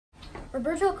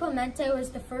Roberto Clemente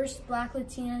was the first Black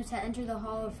Latino to enter the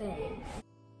Hall of Fame.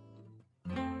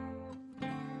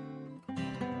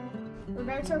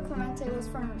 Roberto Clemente was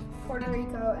from Puerto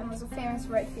Rico and was a famous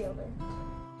right fielder.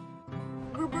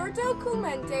 Roberto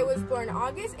Clemente was born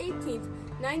August 18th,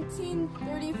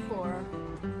 1934.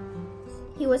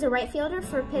 He was a right fielder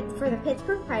for the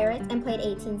Pittsburgh Pirates and played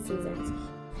 18 seasons.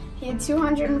 He had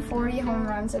 240 home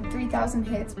runs and 3,000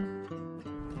 hits.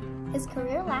 His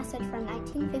career lasted from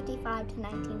 1955 to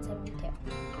 1972.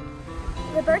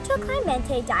 Roberto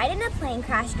Clemente died in a plane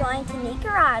crash going to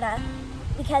Nicaragua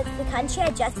because the country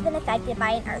had just been affected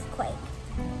by an earthquake.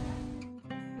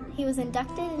 He was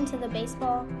inducted into the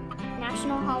Baseball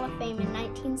National Hall of Fame in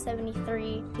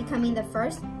 1973, becoming the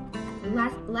first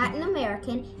Latin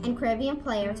American and Caribbean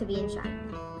player to be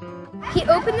enshrined. He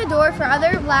opened the door for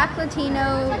other Black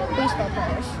Latino baseball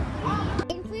players.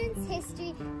 Influenced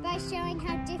history by showing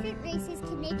how different races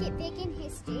can make it big in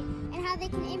history and how they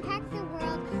can impact the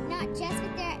world not just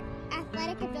with their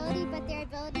athletic ability but their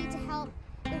ability to help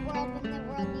the world when the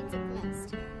world needs it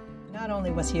most. Not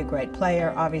only was he a great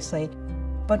player, obviously,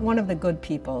 but one of the good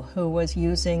people who was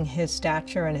using his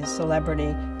stature and his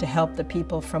celebrity to help the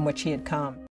people from which he had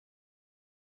come.